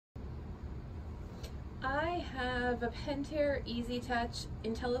I have a Pentair Easy Touch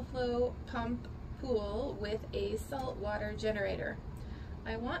IntelliFlow pump pool with a saltwater generator.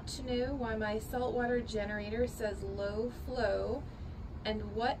 I want to know why my saltwater generator says low flow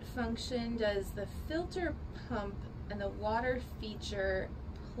and what function does the filter pump and the water feature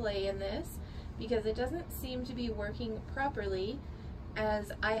play in this, because it doesn't seem to be working properly,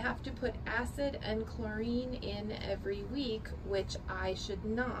 as I have to put acid and chlorine in every week, which I should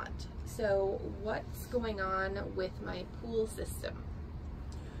not. So what's going on with my pool system?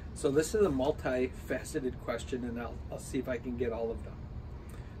 So this is a multifaceted question, and I'll see if I can get all of them.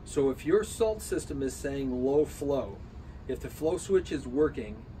 So if your salt system is saying low flow, if the flow switch is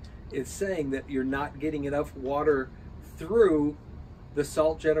working, it's saying that you're not getting enough water through the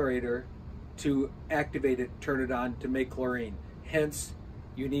salt generator to activate it, turn it on to make chlorine. Hence,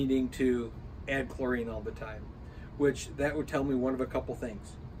 you needing to add chlorine all the time, which that would tell me one of a couple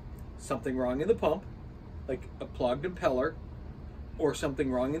things. Something wrong in the pump, like a plugged impeller, or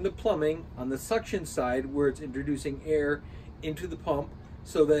something wrong in the plumbing on the suction side where it's introducing air into the pump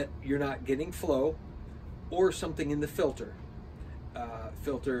so that you're not getting flow, or something in the filter.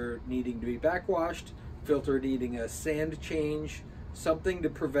 Filter needing to be backwashed, filter needing a sand change, something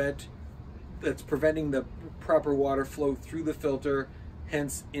to that's preventing the proper water flow through the filter,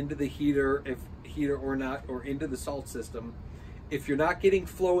 hence into the heater, if heater or not, or into the salt system. If you're not getting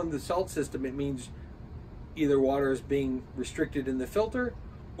flow in the salt system, it means either water is being restricted in the filter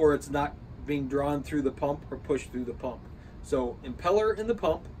or it's not being drawn through the pump or pushed through the pump. So impeller in the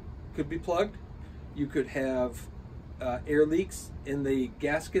pump could be plugged. You could have air leaks in the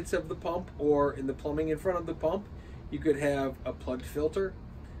gaskets of the pump or in the plumbing in front of the pump. You could have a plugged filter.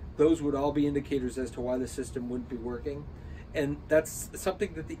 Those would all be indicators as to why the system wouldn't be working. And that's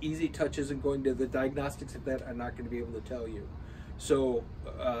something that the Easy Touch isn't going to, the diagnostics of that are not going to be able to tell you. So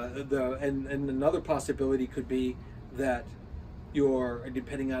and another possibility could be that your,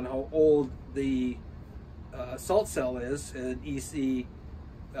 depending on how old the salt cell is, an EC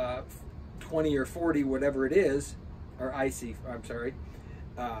 20 or 40, whatever it is, or IC, I'm sorry,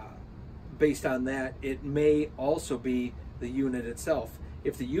 based on that, it may also be the unit itself.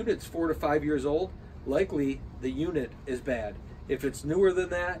 If the unit's 4 to 5 years old, likely the unit is bad. If it's newer than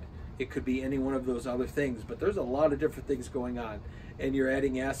that, it could be any one of those other things. But there's a lot of different things going on. And you're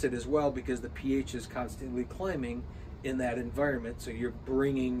adding acid as well because the pH is constantly climbing in that environment. So you're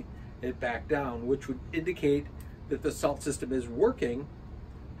bringing it back down, which would indicate that the salt system is working.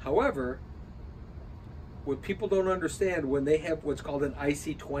 However, what people don't understand when they have what's called an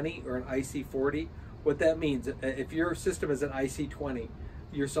IC20 or an IC40, what that means, if your system is an IC20,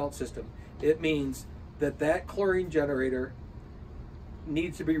 your salt system, it means that that chlorine generator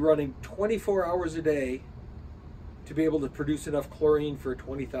needs to be running 24 hours a day to be able to produce enough chlorine for a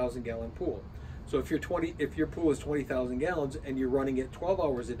 20,000 gallon pool. So if your pool is 20,000 gallons and you're running it 12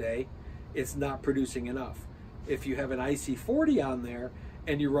 hours a day, it's not producing enough. If you have an IC40 on there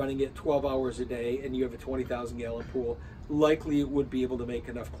and you're running it 12 hours a day and you have a 20,000 gallon pool, likely it would be able to make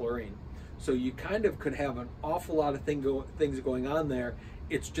enough chlorine. So you kind of could have an awful lot of things going on there.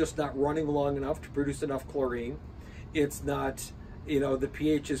 It's just not running long enough to produce enough chlorine. It's not, the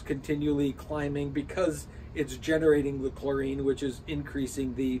pH is continually climbing because it's generating the chlorine, which is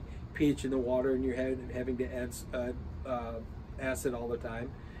increasing the pH in the water, and you're having to add acid all the time.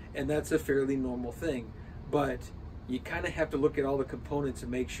 And that's a fairly normal thing. But you kind of have to look at all the components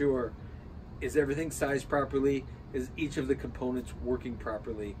and make sure, is everything sized properly? Is each of the components working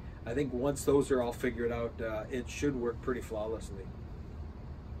properly? I think once those are all figured out, it should work pretty flawlessly.